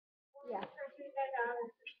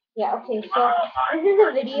Yeah, okay, so this is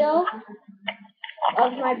a video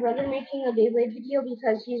of my brother making a Beyblade video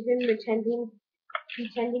because he's been pretending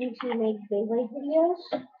to make Beyblade videos.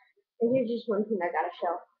 And here's just one thing I gotta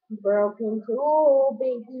show. Broken tool,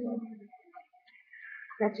 baby.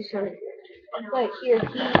 That's just something. But here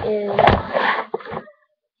he is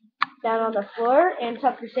down on the floor, and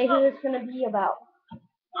Tucker, say who it's gonna be about.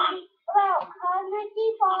 Well, Cosmic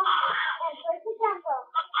Default and Percy Tempo.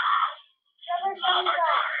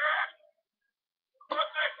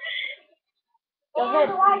 Go ahead.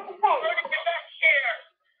 And White Defense.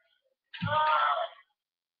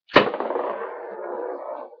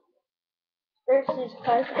 Versus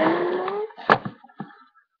custom.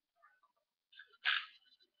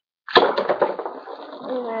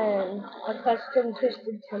 And then a custom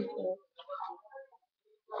Twisted Temple.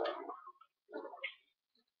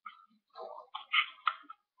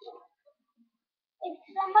 If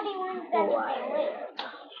somebody wins, then they win.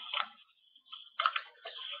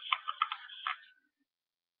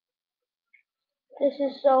 This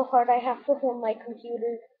is so hard, I have to hold my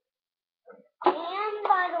computer. And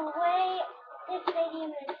by the way, this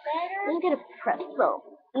stadium is better. I'm gonna press though.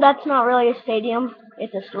 That's not really a stadium,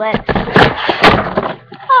 it's a sled.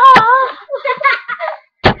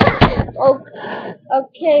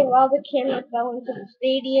 Okay, while the camera fell into the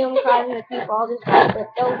stadium, causing the people all just got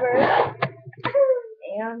flipped over.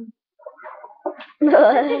 And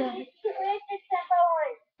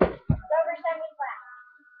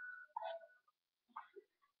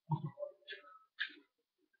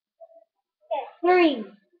Three,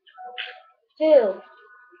 2,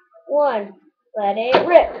 1, let it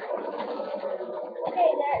rip. Okay,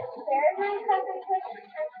 there's my cousin Twisted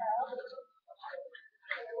Tempo.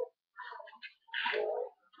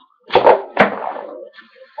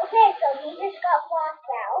 Okay, so he just got blocked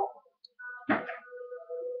out.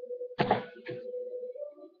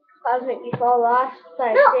 Cosmic Default lost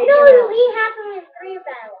by No, stadium. we have him in 3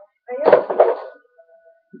 battles. I know.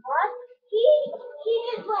 What? He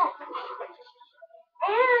just left.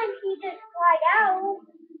 And he just slid out.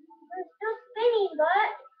 We're still spinning, but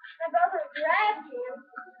my brother grabbed him.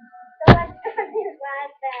 So I started his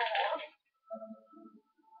last battle.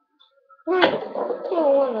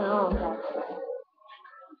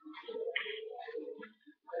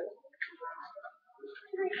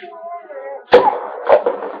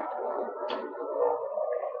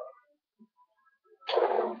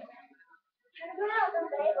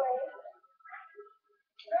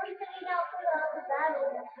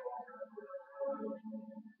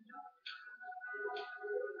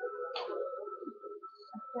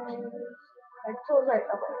 My tools are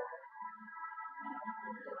okay.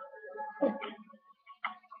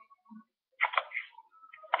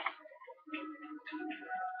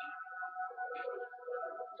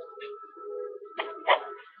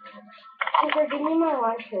 Cooper, give me my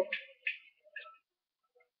launcher.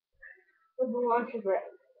 With the launcher grip.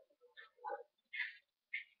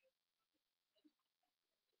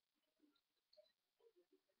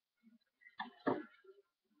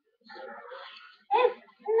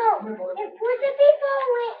 If Twisted Default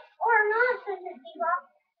win or not Twisted Default,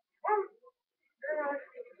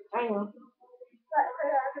 I know. but for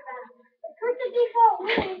the other battle, if Twisted Default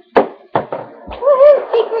wins, Woohoo!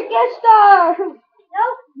 Secret guest star!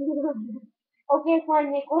 nope. Okay,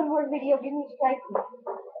 fine, make one more video. Give me strike.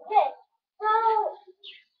 Okay, so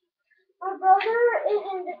my brother is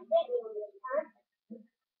in the stadium this time.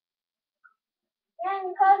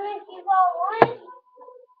 And Cosmic Default won.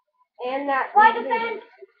 And that White Defense.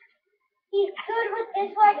 He's good with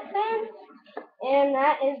this White Defense. And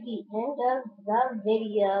that is the end of the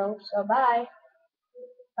video. So bye.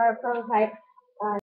 Our prototype.